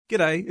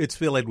G'day, it's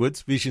Phil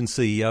Edwards, Vision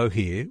CEO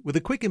here, with a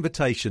quick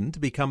invitation to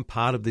become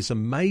part of this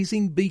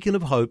amazing beacon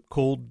of hope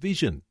called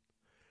Vision.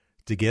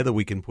 Together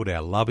we can put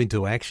our love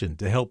into action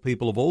to help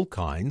people of all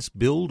kinds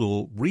build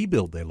or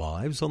rebuild their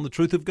lives on the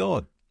truth of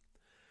God.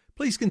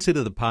 Please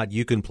consider the part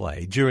you can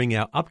play during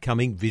our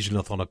upcoming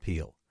Visionathon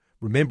appeal,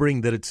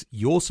 remembering that it's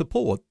your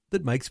support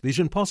that makes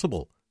Vision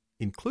possible,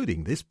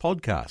 including this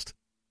podcast.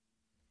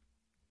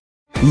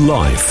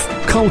 Life,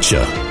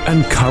 culture,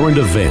 and current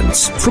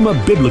events from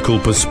a biblical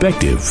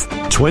perspective.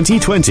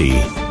 2020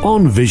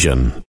 on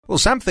Vision. Well,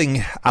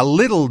 something a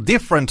little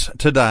different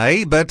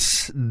today,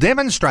 but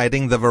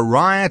demonstrating the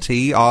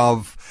variety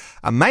of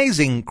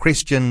amazing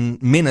Christian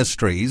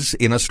ministries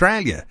in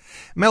Australia.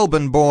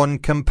 Melbourne-born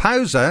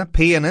composer,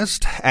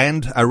 pianist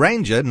and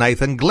arranger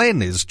Nathan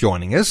Glenn is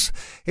joining us.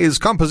 His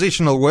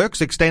compositional works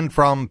extend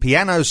from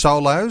piano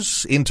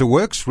solos into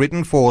works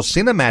written for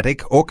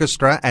cinematic,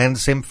 orchestra and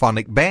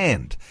symphonic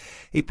band.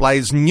 He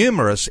plays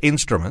numerous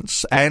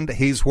instruments and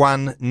he's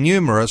won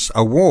numerous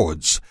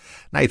awards.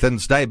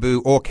 Nathan's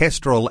debut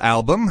orchestral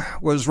album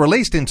was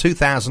released in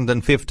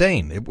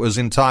 2015. It was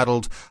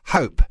entitled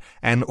Hope,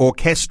 an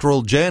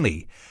Orchestral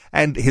Journey.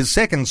 And his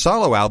second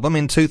solo album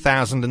in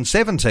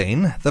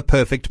 2017, The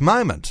Perfect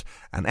Moment,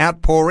 an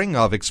outpouring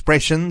of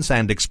expressions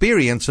and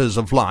experiences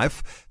of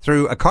life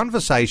through a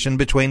conversation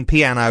between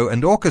piano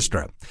and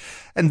orchestra.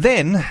 And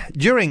then,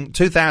 during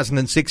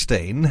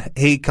 2016,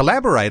 he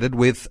collaborated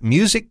with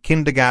music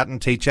kindergarten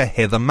teacher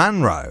Heather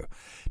Munro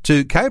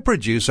to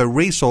co-produce a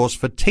resource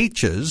for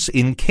teachers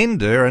in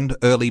kinder and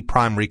early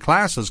primary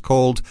classes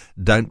called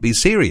Don't Be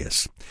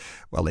Serious.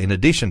 Well, in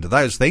addition to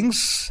those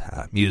things,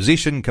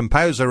 musician,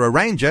 composer,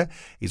 arranger,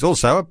 he's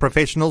also a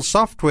professional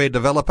software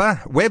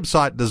developer,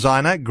 website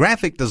designer,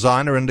 graphic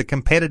designer, and a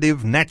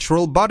competitive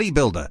natural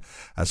bodybuilder.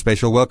 A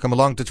special welcome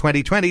along to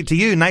 2020 to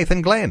you,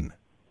 Nathan Glenn.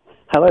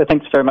 Hello,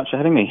 thanks very much for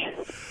having me.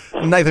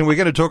 Nathan, we're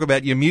going to talk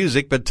about your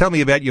music, but tell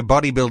me about your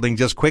bodybuilding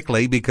just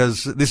quickly,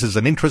 because this is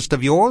an interest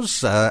of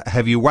yours.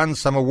 Have you won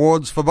some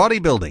awards for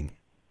bodybuilding?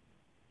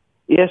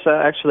 Yes,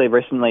 actually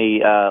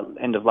recently,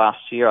 end of last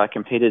year, I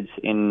competed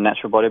in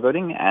natural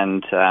bodybuilding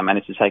and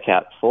managed to take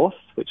out fourth,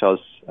 which I was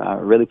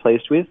really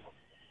pleased with.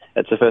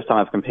 It's the first time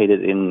I've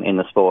competed in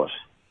the sport.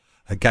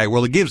 Okay,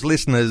 well, it gives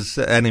listeners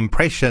an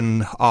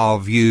impression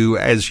of you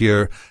as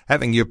you're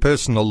having your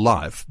personal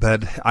life,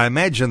 but I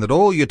imagine that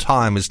all your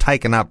time is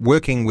taken up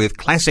working with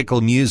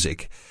classical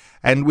music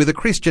and with a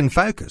Christian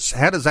focus.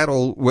 How does that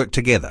all work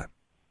together?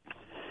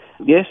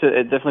 Yes,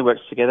 it definitely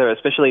works together,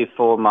 especially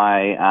for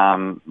my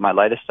my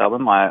latest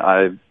album.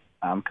 I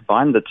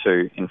combined the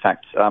two. In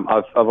fact,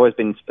 I've always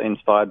been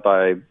inspired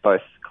by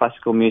both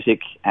classical music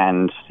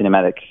and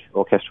cinematic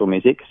orchestral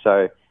music,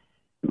 so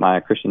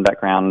my Christian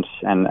background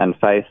and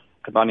faith,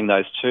 combining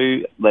those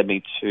two led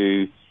me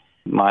to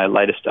my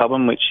latest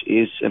album, which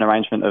is an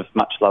arrangement of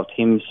much-loved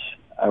hymns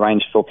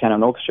arranged for piano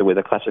and orchestra with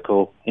a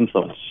classical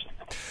influence.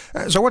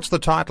 So what's the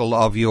title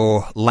of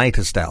your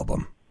latest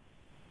album?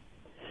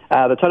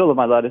 The title of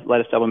my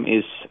latest album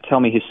is Tell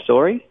Me His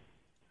Story.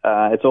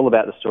 It's all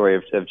about the story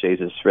of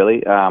Jesus,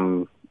 really.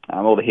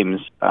 All the hymns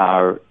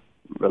are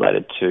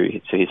related to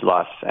his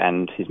life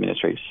and his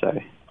ministry, so...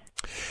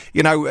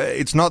 You know,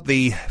 it's not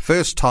the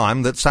first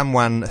time that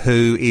someone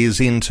who is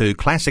into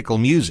classical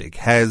music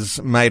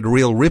has made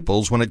real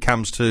ripples when it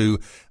comes to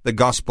the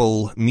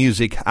gospel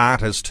music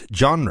artist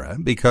genre,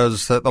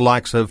 because the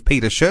likes of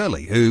Peter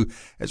Shirley, who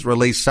has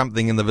released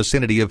something in the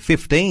vicinity of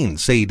 15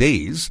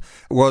 CDs,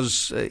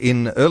 was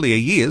in earlier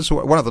years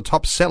one of the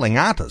top selling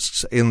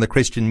artists in the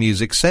Christian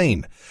music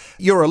scene.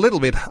 You're a little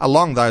bit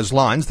along those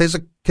lines. There's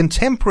a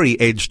contemporary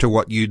edge to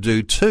what you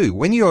do too.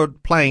 When you're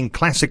playing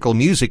classical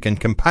music and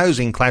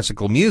composing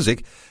classical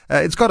music,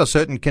 it's got a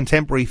certain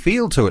contemporary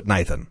feel to it,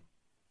 Nathan.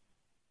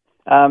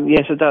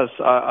 Yes, it does.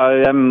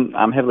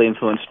 I'm heavily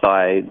influenced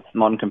by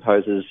modern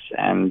composers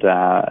and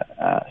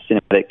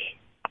cinematic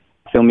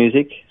film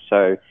music,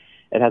 so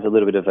it has a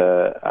little bit of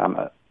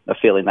a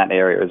feel in that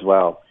area as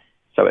well.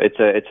 So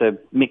it's a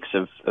mix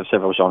of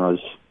several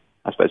genres,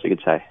 I suppose you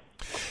could say.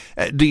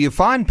 Do you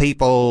find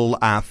people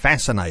are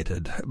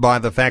fascinated by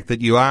the fact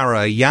that you are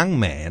a young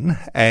man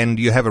and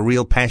you have a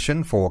real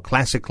passion for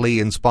classically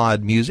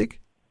inspired music?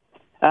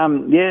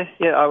 Yeah,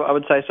 I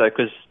would say so,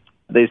 because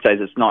these days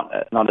it's not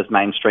as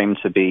mainstream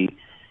to be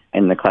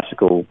in the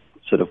classical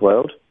sort of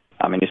world.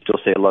 I mean, you still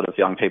see a lot of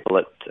young people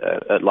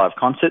at live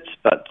concerts,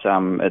 but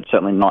it's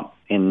certainly not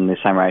in the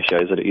same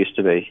ratios that it used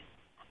to be.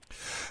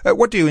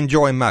 What do you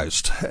enjoy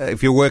most?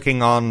 If you're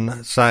working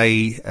on,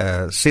 say,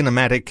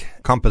 cinematic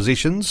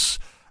compositions,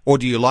 or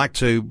do you like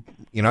to,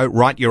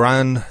 write your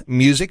own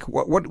music?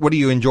 What do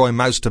you enjoy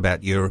most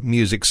about your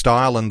music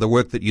style and the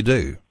work that you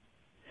do?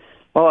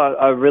 Well,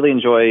 I really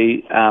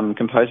enjoy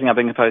composing. I've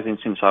been composing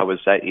since I was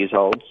 8 years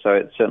old, so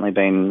it's certainly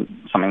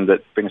been something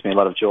that brings me a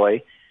lot of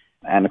joy.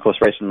 And, of course,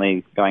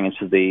 recently going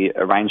into the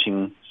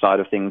arranging side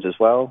of things as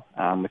well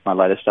with my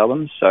latest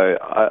album. So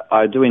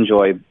I do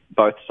enjoy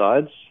both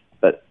sides,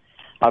 but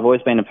I've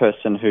always been a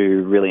person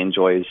who really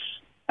enjoys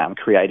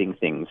creating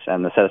things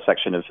and the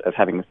satisfaction of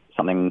having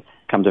something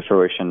come to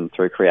fruition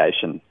through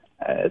creation.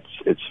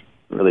 it's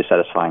really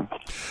satisfying.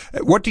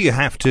 What do you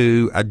have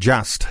to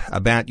adjust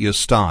about your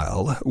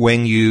style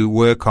when you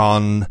work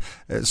on,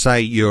 say,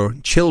 your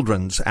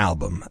children's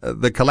album,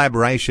 the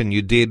collaboration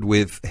you did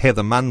with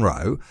Heather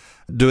Munro,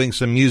 doing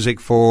some music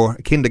for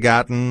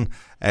kindergarten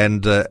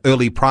and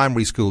early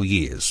primary school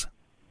years?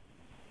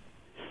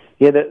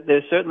 Yeah,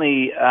 there's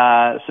certainly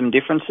some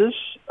differences.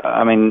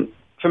 I mean,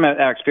 from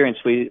our experience,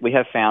 we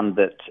have found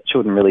that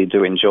children really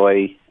do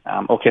enjoy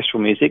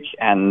orchestral music,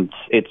 and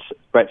it's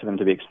great for them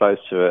to be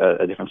exposed to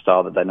a different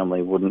style that they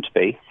normally wouldn't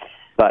be.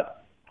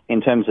 But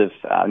in terms of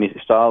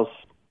music styles,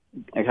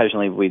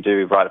 occasionally we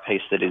do write a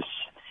piece that is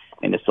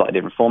in a slightly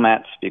different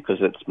format because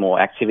it's more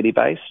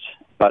activity-based.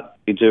 But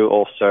we do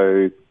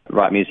also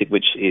write music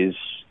which is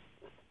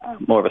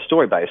more of a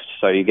story-based,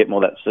 so you get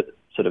more that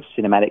sort of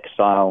cinematic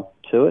style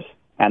to it,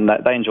 and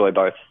they enjoy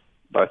both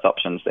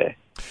options there.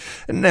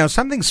 Now,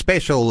 something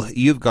special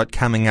you've got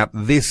coming up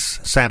this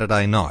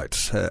Saturday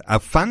night, a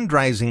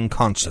fundraising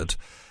concert,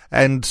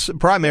 and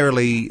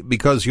primarily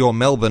because you're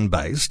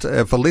Melbourne-based,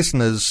 for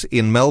listeners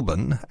in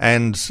Melbourne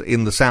and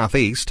in the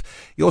southeast,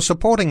 you're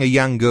supporting a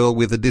young girl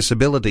with a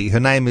disability.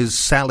 Her name is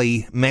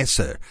Sally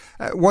Messer.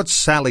 What's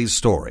Sally's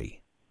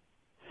story?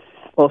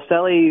 Well,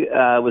 Sally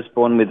was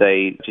born with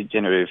a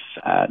degenerative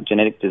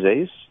genetic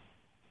disease.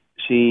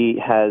 She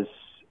has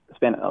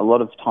spent a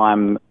lot of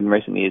time in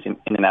recent years in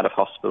and out of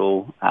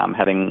hospital,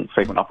 having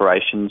frequent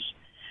operations.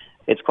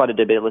 It's quite a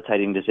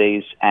debilitating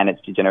disease, and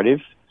it's degenerative.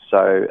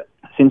 So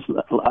since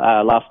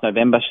last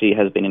November, she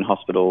has been in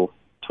hospital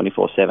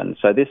 24/7.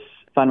 So this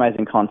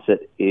fundraising concert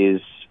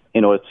is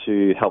in order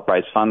to help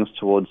raise funds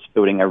towards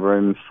building a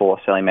room for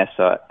Sally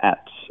Messer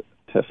at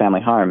her family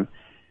home,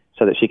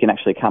 so that she can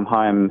actually come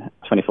home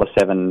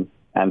 24/7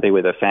 and be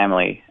with her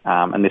family.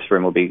 And this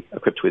room will be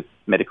equipped with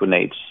medical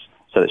needs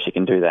so that she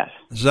can do that.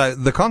 So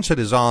the concert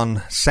is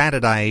on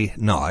Saturday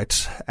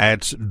night at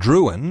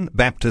Druin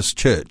Baptist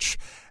Church,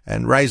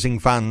 and raising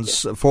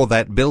funds for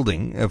that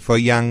building for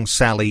young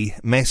Sally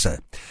Messer.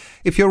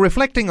 If you're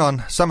reflecting on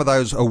some of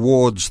those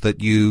awards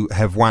that you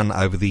have won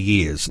over the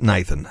years,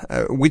 Nathan,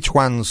 which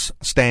ones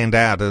stand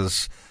out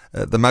as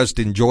the most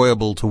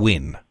enjoyable to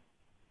win?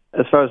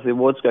 As far as the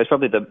awards go,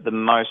 probably the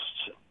most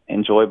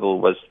enjoyable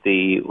was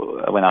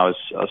when I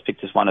was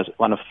picked as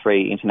one of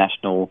 3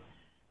 international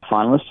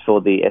finalists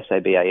for the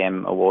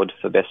SABAM Award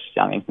for Best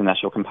Young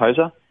International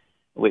Composer,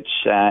 which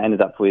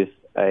ended up with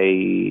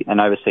an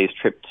overseas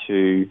trip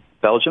to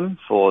Belgium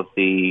for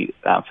the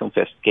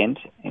Filmfest Ghent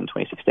in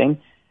 2016.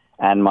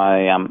 And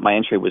my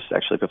entry was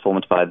actually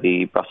performed by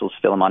the Brussels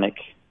Philharmonic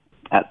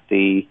at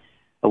the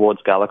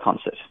awards gala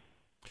concert.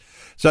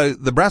 So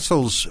the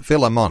Brussels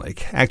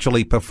Philharmonic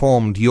actually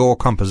performed your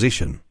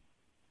composition?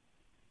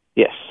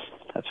 Yes,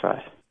 that's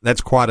right.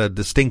 That's quite a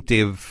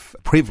distinctive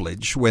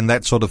privilege when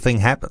that sort of thing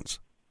happens.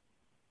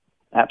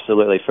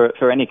 Absolutely.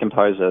 For any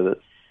composer,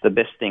 the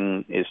best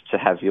thing is to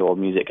have your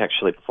music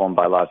actually performed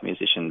by live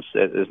musicians.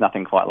 There's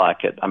nothing quite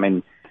like it. I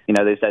mean,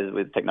 these days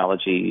with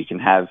technology, you can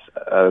have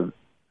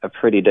a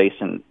pretty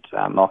decent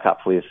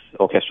mock-up with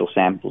orchestral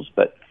samples,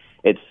 but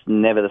it's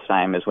never the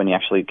same as when you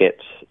actually get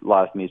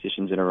live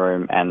musicians in a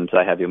room and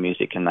they have your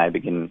music and they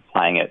begin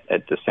playing it.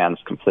 It just sounds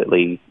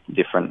completely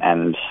different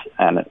and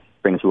it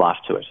brings life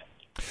to it.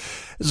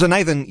 So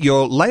Nathan,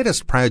 your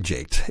latest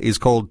project is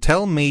called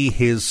Tell Me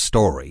His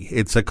Story.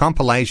 It's a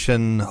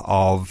compilation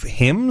of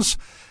hymns.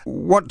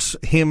 What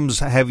hymns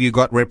have you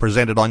got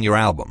represented on your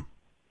album?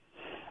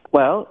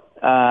 Well,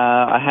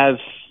 I have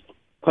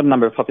quite a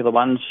number of popular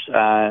ones.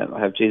 I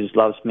have Jesus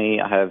Loves Me,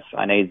 I have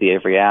I Need Thee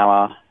Every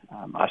Hour,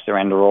 I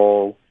Surrender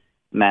All,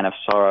 Man of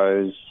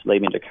Sorrows,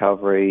 Lead Me to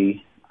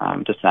Calvary,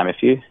 just to name a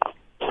few.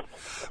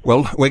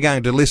 Well, we're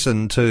going to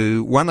listen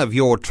to one of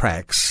your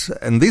tracks,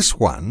 and this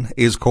one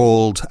is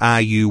called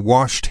Are You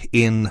Washed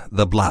in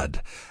the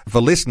Blood?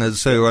 For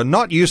listeners who are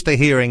not used to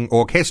hearing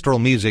orchestral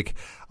music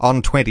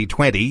on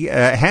 2020,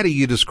 how do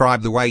you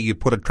describe the way you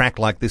put a track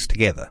like this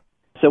together?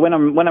 So when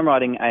I'm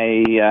writing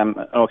an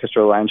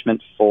orchestral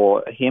arrangement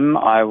for a hymn,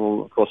 I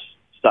will, of course,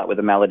 start with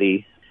a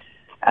melody,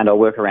 and I'll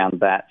work around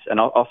that. And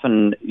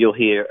often you'll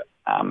hear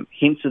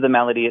hints of the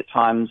melody at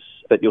times,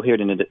 but you'll hear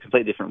it in a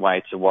completely different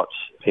way to what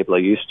people are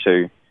used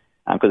to,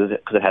 because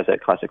it has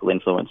that classical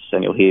influence,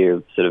 and you'll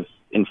hear sort of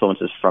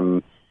influences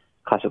from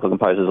classical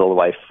composers all the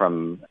way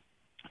from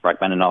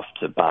Rachmaninoff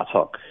to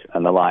Bartók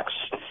and the likes.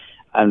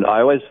 And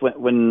I always,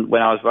 when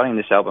I was writing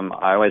this album,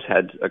 I always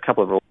had a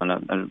couple of rules,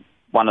 and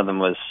one of them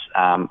was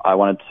I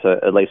wanted to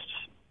at least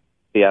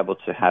be able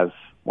to have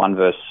one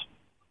verse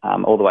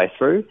all the way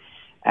through,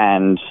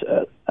 and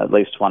at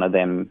least one of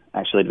them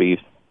actually to be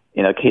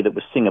in a key that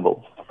was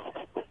singable.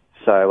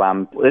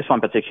 So this one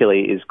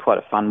particularly is quite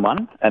a fun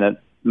one, and it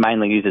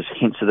mainly uses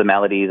hints of the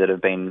melody that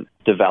have been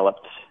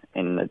developed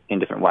in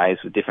different ways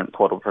with different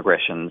chordal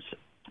progressions.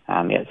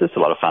 It's just a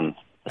lot of fun.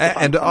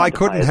 And I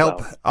couldn't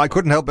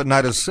help but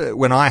notice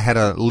when I had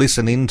a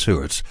listen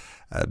into it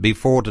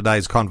before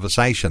today's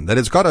conversation that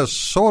it's got a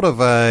sort of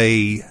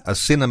a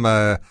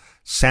cinema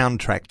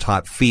soundtrack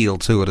type feel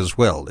to it as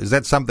well. Is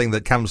that something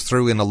that comes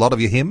through in a lot of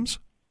your hymns?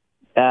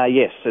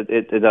 Yes,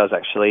 it does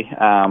actually.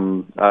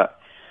 I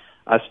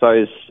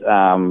suppose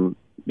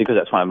because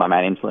that's one of my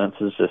main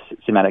influences, is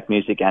cinematic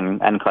music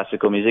and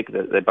classical music.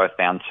 They're both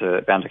bound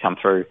to come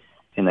through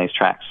in these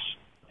tracks.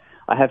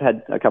 I have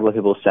had a couple of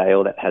people say,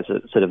 "Oh, that has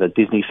a sort of a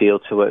Disney feel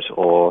to it,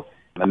 or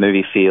a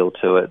movie feel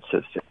to it. So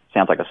it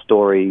sounds like a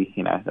story,"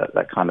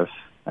 that kind of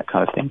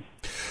thing.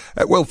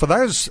 Well, for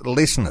those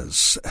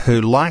listeners who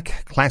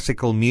like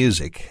classical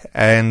music,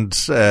 and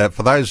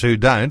for those who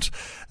don't,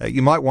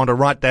 you might want to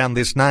write down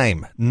this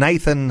name,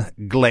 Nathan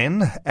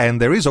Glenn, and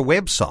there is a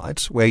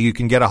website where you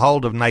can get a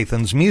hold of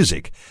Nathan's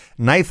music,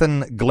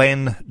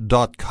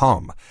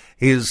 nathanglenn.com.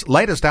 His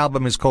latest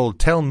album is called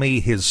Tell Me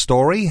His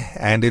Story,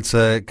 and it's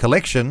a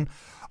collection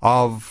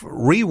of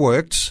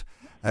reworked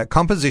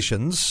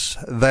compositions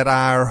that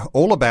are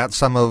all about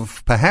some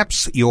of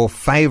perhaps your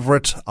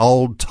favourite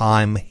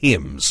old-time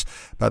hymns.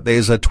 But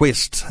there's a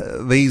twist.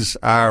 These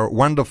are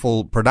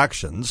wonderful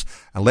productions,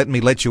 and let me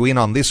let you in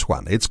on this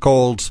one. It's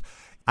called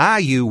Are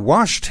You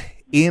Washed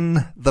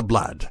in the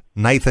Blood?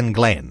 Nathan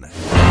Glenn.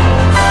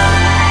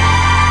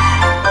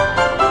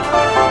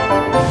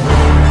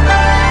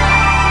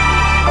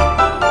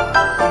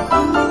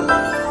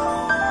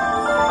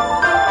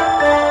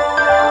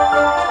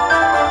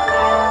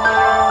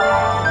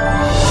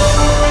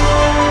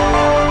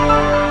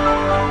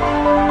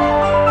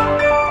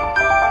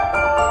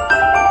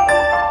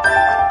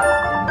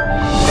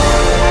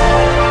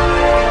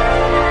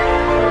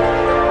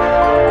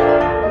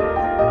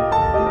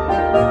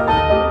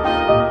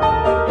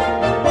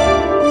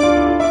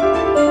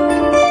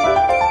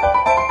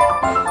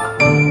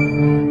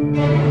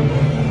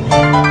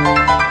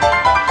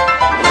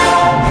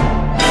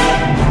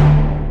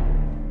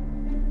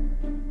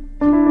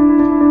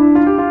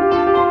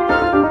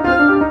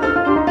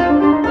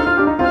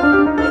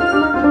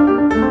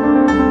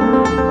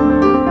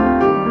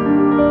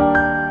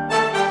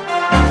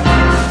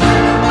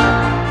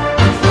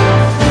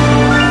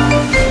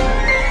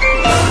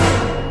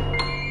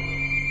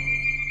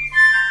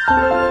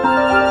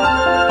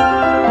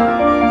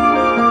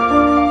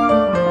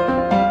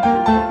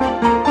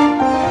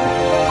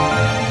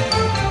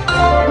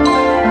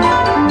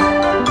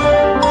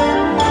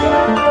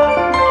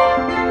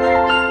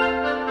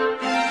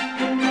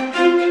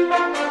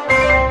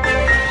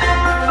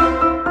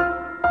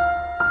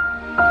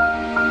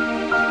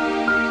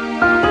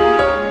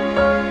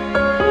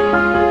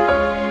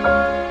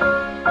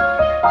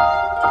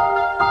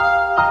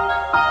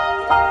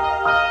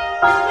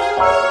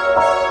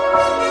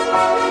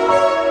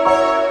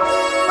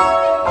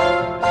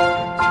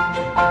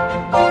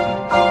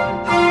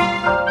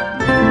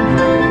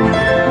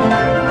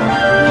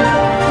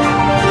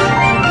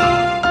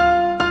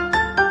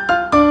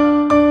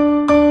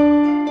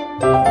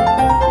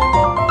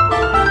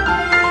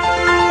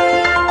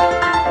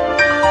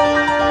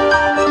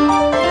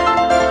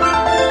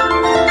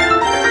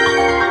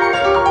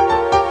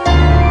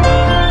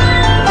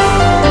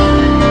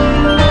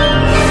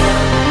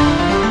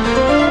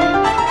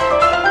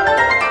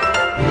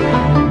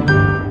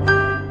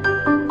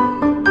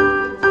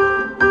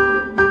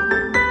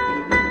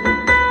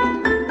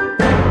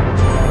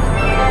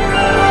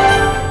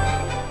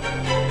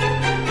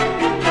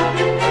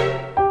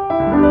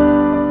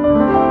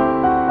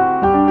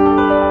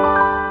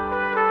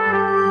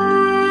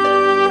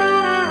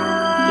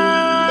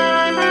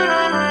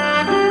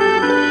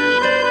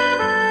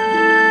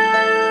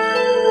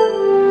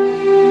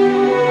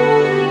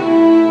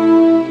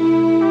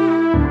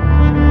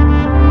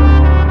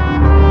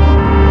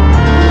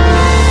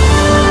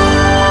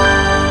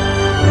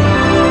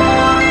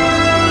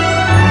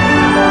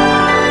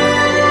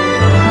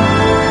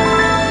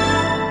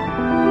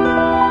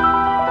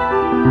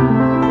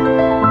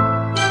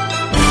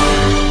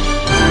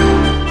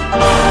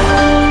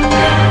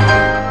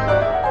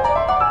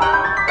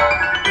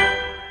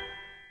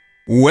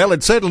 Well,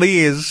 it certainly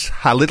is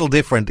a little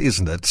different,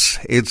 isn't it?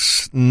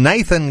 It's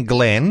Nathan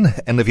Glenn,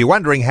 and if you're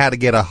wondering how to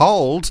get a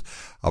hold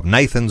of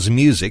Nathan's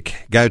music,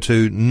 go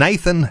to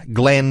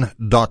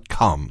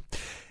nathanglenn.com.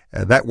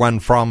 That one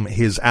from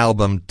his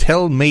album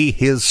Tell Me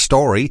His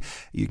Story.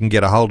 You can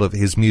get a hold of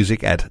his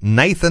music at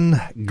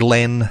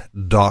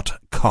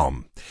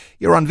nathanglenn.com.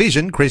 You're on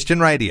Vision Christian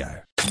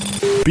Radio.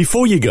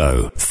 Before you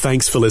go,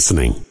 thanks for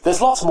listening.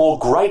 There's lots more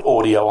great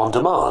audio on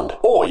demand,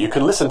 or you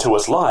can listen to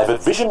us live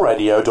at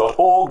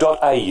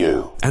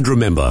visionradio.org.au. And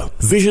remember,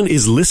 Vision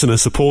is listener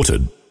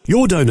supported.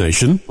 Your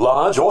donation,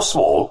 large or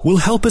small, will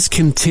help us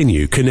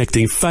continue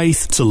connecting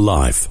faith to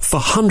life for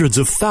hundreds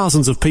of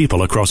thousands of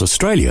people across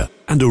Australia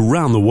and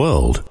around the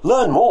world.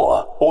 Learn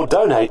more or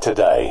donate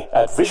today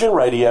at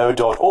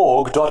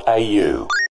visionradio.org.au.